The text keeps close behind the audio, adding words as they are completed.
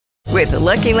With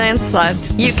Lucky Land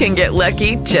Slots, you can get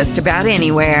lucky just about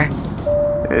anywhere.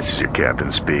 This is your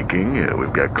captain speaking.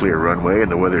 We've got clear runway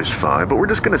and the weather's fine, but we're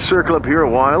just going to circle up here a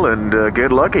while and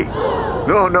get lucky.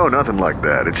 No, nothing like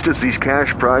that. It's just these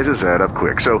cash prizes add up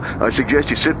quick. So I suggest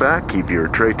you sit back, keep your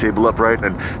tray table upright,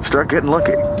 and start getting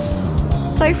lucky.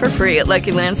 Play for free at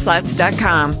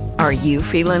LuckyLandSlots.com. Are you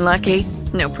feeling lucky?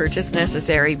 No purchase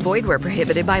necessary. Void where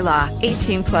prohibited by law.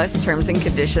 18 plus terms and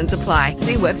conditions apply.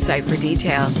 See website for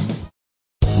details.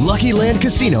 Lucky Land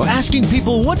Casino, asking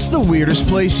people, what's the weirdest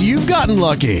place you've gotten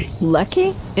lucky?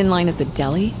 Lucky? In line at the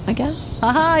deli, I guess?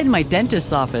 Aha, in my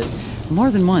dentist's office.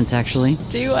 More than once, actually.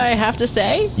 Do I have to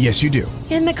say? Yes, you do.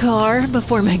 In the car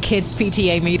before my kids'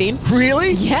 PTA meeting.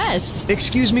 Really? Yes.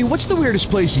 Excuse me, what's the weirdest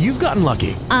place you've gotten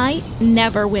lucky? I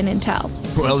never win and tell.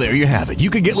 Well, there you have it. You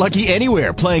can get lucky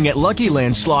anywhere, playing at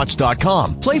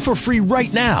LuckyLandSlots.com. Play for free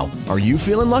right now. Are you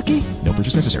feeling lucky? No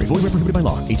purchase necessary. Void where prohibited by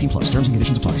law. 18 plus. Terms and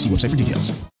conditions apply. See website for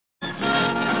details.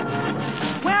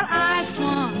 Well, I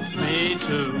swung. Me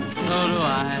too. So do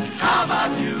I. How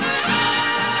about you?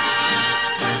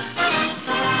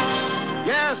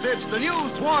 Yes, it's the new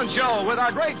Swan Show with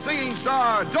our great singing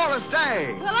star, Doris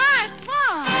Day. Well, I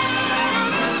swung.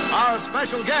 Our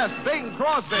special guest, Bing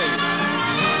Crosby.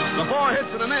 The Four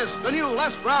Hits and a Miss, the new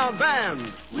Les Brown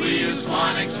Band. We use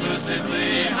one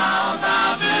exclusively. How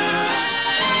about you?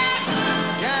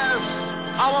 Yes,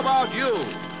 how about you?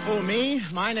 Who, me?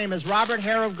 My name is Robert,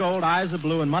 hair of gold, eyes of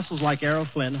blue, and muscles like Errol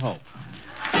Flynn Hope.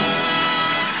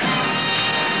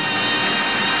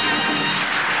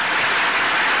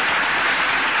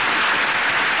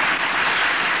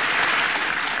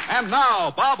 And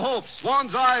now, Bob Hope's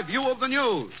Swan's Eye View of the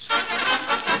News.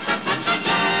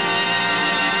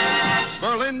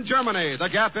 Berlin, Germany. The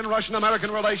gap in Russian-American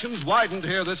relations widened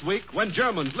here this week when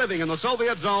Germans living in the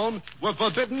Soviet zone were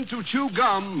forbidden to chew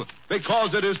gum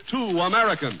because it is too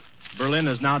American. Berlin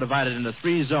is now divided into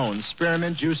 3 zones: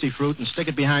 spearmint, juicy fruit, and stick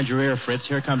it behind your ear, Fritz.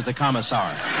 Here comes the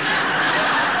commissar.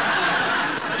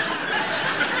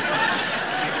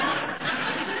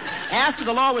 After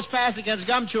the law was passed against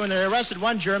gum chewing, they arrested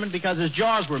one German because his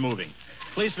jaws were moving.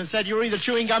 Policeman said, "You were either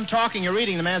chewing gum, talking, or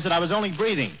eating." The man said, "I was only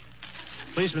breathing."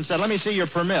 Policeman said, "Let me see your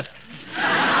permit."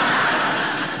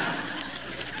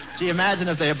 Gee, imagine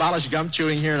if they abolished gum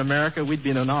chewing here in America. We'd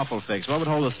be in an awful fix. What would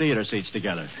hold the theater seats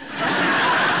together?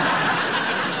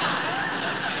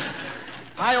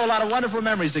 I owe a lot of wonderful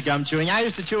memories to gum chewing. I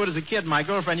used to chew it as a kid, and my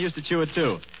girlfriend used to chew it,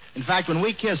 too. In fact, when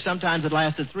we kissed, sometimes it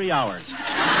lasted 3 hours.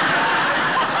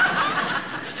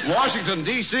 Washington,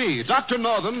 D.C. Dr.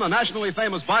 Northam, a nationally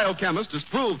famous biochemist, has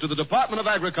proved to the Department of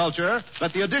Agriculture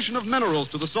that the addition of minerals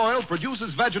to the soil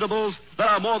produces vegetables that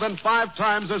are more than 5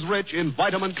 times as rich in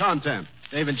vitamin content.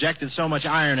 They've injected so much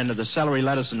iron into the celery,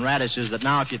 lettuce, and radishes that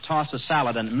now if you toss a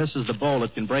salad and it misses the bowl,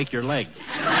 it can break your leg.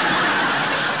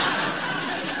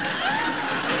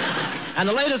 And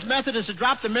the latest method is to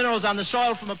drop the minerals on the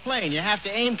soil from a plane. You have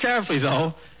to aim carefully,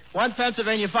 though. One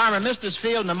Pennsylvania farmer missed his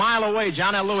field, and a mile away,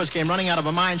 John L. Lewis came running out of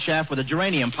a mine shaft with a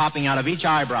geranium popping out of each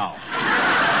eyebrow.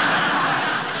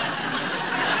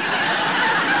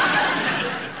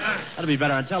 That'd be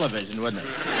better on television, wouldn't it?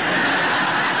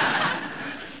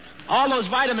 All those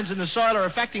vitamins in the soil are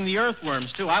affecting the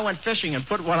earthworms, too. I went fishing and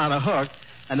put one on a hook,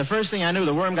 and the first thing I knew,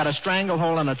 the worm got a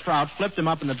stranglehold on a trout, flipped him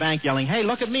up in the bank, yelling, "Hey,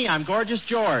 look at me, I'm Gorgeous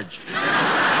George."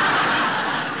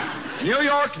 New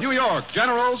York, New York.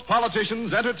 Generals,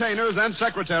 politicians, entertainers, and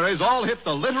secretaries all hit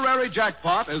the literary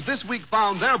jackpot as this week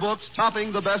found their books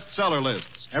topping the bestseller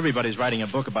lists. Everybody's writing a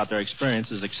book about their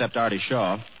experiences except Artie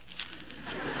Shaw.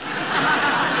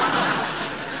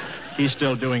 He's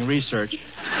still doing research.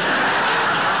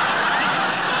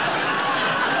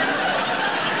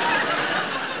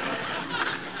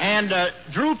 And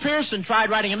Drew Pearson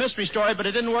tried writing a mystery story, but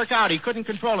it didn't work out. He couldn't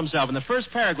control himself. In the first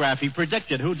paragraph, he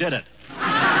predicted who did it.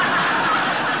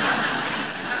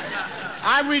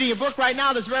 I'm reading a book right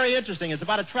now that's very interesting. It's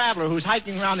about a traveler who's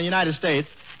hiking around the United States,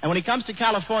 and when he comes to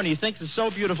California, he thinks it's so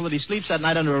beautiful that he sleeps at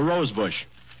night under a rose bush.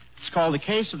 It's called The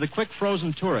Case of the Quick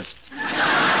Frozen Tourist.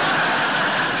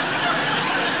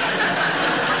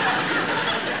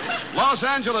 Los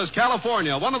Angeles,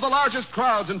 California, one of the largest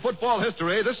crowds in football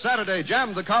history, this Saturday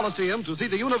jammed the Coliseum to see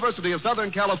the University of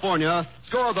Southern California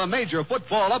score the major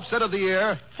football upset of the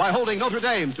year by holding Notre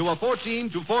Dame to a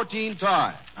 14-14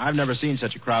 tie. I've never seen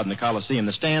such a crowd in the Coliseum.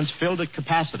 The stands filled at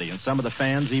capacity, and some of the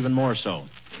fans even more so.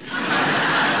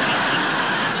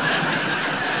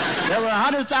 There were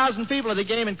 100,000 people at the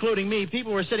game, including me.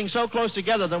 People were sitting so close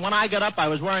together that when I got up, I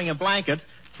was wearing a blanket,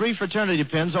 3 fraternity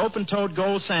pins, open-toed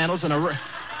gold sandals, and a...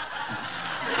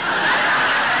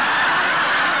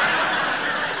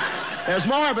 There's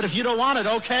more, but if you don't want it,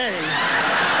 okay.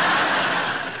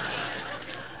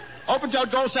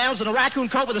 gold-toed gold sandals and a raccoon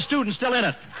coat with a student still in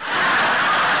it.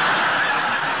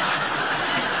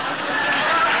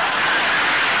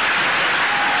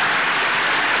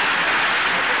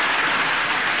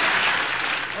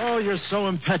 Oh, you're so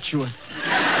impetuous.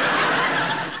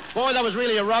 Boy, that was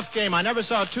really a rough game. I never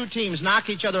saw two teams knock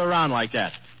each other around like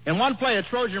that. In one play, a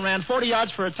Trojan ran 40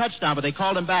 yards for a touchdown, but they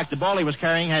called him back. The ball he was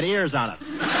carrying had ears on it.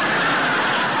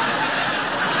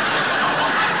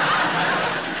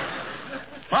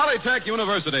 Polytech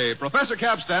University. Professor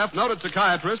Capstaff, noted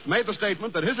psychiatrist, made the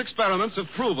statement that his experiments have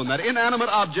proven that inanimate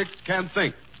objects can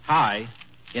think. Hi.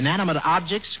 Inanimate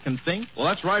objects can think? Well,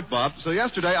 that's right, Bob. So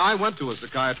yesterday I went to a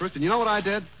psychiatrist, and you know what I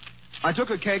did? I took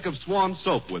a cake of Swan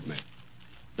soap with me.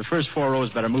 The first 4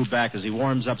 rows better move back. As he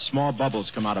warms up, small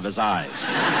bubbles come out of his eyes.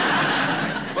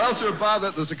 Well, Sir Bob,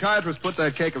 the psychiatrist put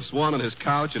that cake of Swan on his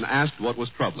couch and asked what was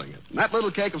troubling it. And that little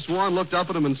cake of Swan looked up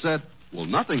at him and said, well,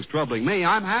 nothing's troubling me.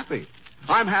 I'm happy.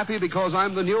 I'm happy because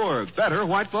I'm the newer, better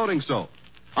white floating soap.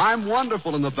 I'm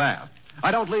wonderful in the bath.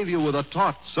 I don't leave you with a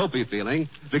taut, soapy feeling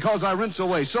because I rinse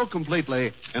away so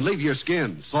completely and leave your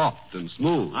skin soft and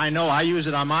smooth. I know. I use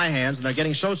it on my hands, and they're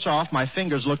getting so soft my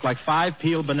fingers look like 5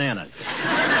 peeled bananas.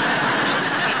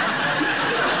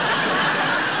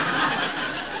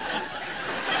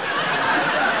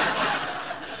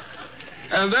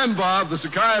 And then, Bob, the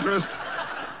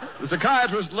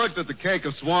psychiatrist looked at the cake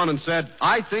of Swan and said,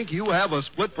 I think you have a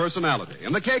split personality.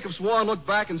 And the cake of Swan looked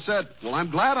back and said, well, I'm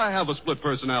glad I have a split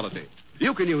personality.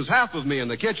 You can use half of me in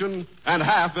the kitchen and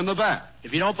half in the bath.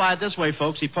 If you don't buy it this way,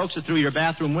 folks, he pokes it through your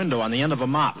bathroom window on the end of a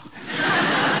mop.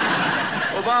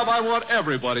 Well, Bob, I want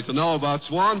everybody to know about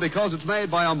Swan because it's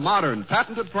made by a modern,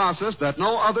 patented process that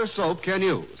no other soap can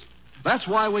use. That's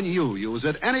why when you use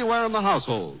it anywhere in the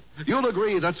household, you'll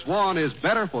agree that Swan is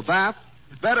better for bath,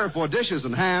 better for dishes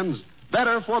and hands,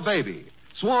 better for baby.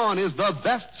 Swan is the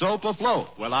best soap afloat.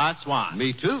 Well, Swan.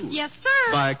 Me too. Yes,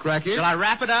 sir. By cracky. Shall I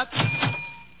wrap it up?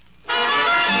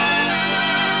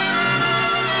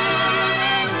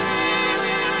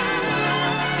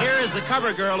 Here is the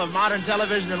cover girl of modern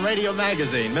television and radio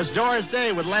magazine, Miss Doris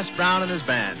Day with Les Brown and his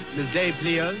band. Miss Day,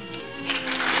 please.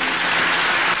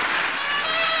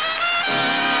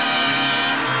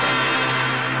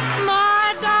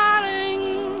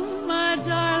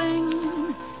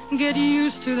 Get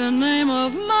used to the name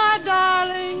of my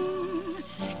darling.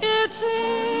 It's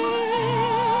here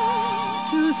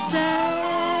to stay.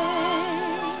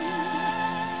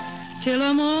 Till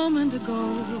a moment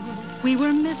ago, we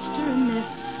were Mr. and Miss,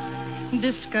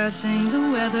 discussing the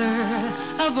weather,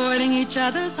 avoiding each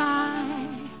other's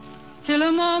eye. Till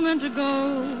a moment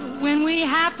ago, when we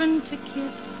happened to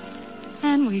kiss,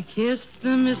 and we kissed the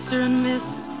Mr. and Miss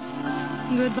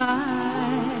goodbye.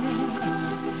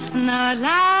 Now at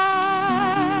last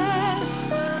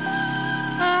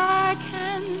I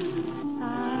can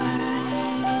die.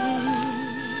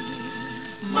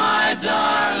 My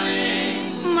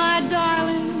darling,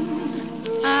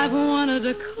 I've wanted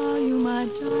to call you my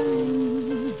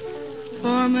darling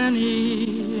for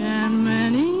many and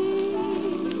many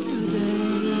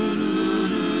days.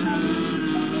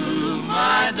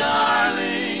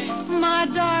 My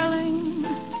darling,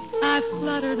 I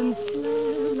fluttered and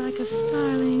flared like a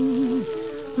starling.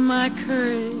 My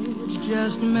courage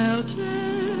just melted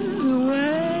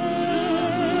away.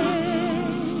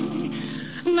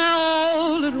 Now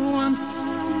all at once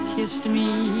kissed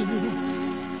me,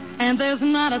 and there's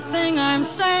not a thing I'm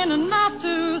sane enough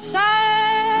to say,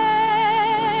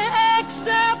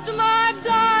 except my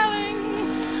darling,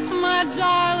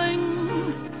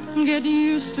 get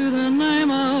used to the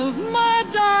name of my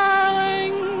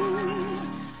darling.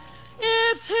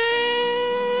 It's here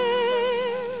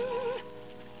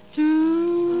to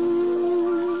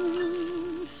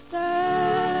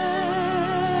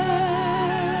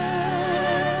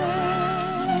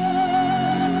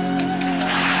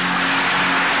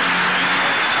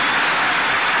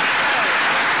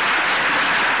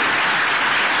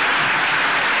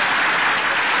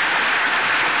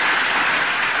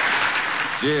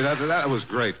Gee, that was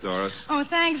great, Doris. Oh,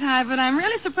 thanks, Hy, but I'm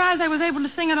really surprised I was able to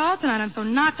sing at all tonight. I'm so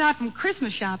knocked out from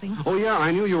Christmas shopping. Oh, yeah, I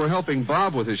knew you were helping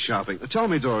Bob with his shopping. Tell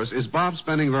me, Doris, is Bob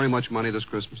spending very much money this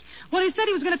Christmas? Well, he said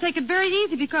he was going to take it very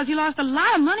easy because he lost a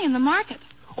lot of money in the market.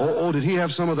 Oh, did he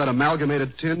have some of that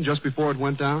amalgamated tin just before it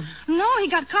went down? No, he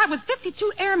got caught with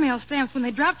 52 airmail stamps when they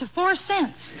dropped to 4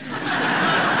 cents.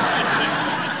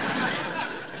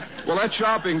 Well, that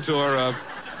shopping tour,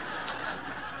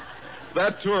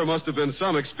 that tour must have been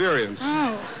some experience.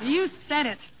 Oh, you said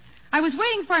it. I was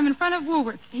waiting for him in front of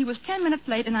Woolworth's. He was 10 minutes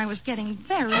late, and I was getting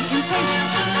very impatient.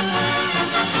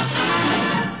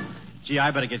 Gee,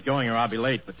 I better get going or I'll be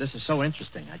late, but this is so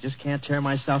interesting. I just can't tear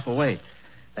myself away.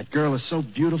 That girl is so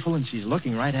beautiful, and she's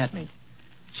looking right at me.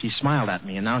 She smiled at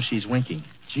me, and now she's winking.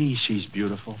 Gee, she's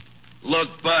beautiful.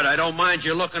 Look, Bud, I don't mind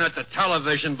you looking at the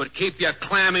television, but keep your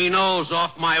clammy nose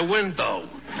off my window.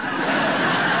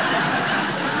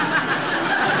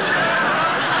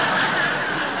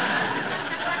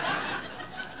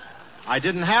 I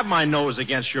didn't have my nose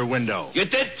against your window. You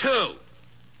did, too.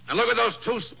 And look at those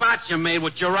 2 spots you made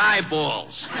with your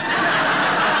eyeballs.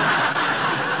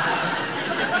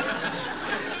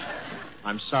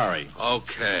 I'm sorry.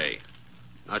 Okay.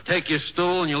 Now take your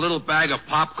stool and your little bag of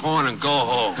popcorn and go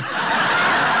home.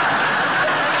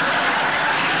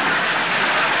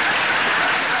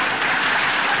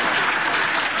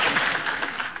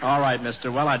 All right,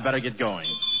 mister. Well, I'd better get going.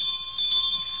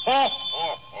 Ho,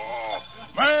 ho, ho.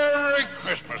 Merry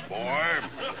Christmas, boy.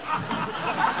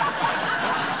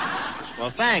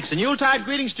 Well, thanks. And Yuletide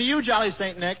greetings to you, Jolly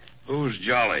St. Nick. Who's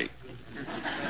Jolly?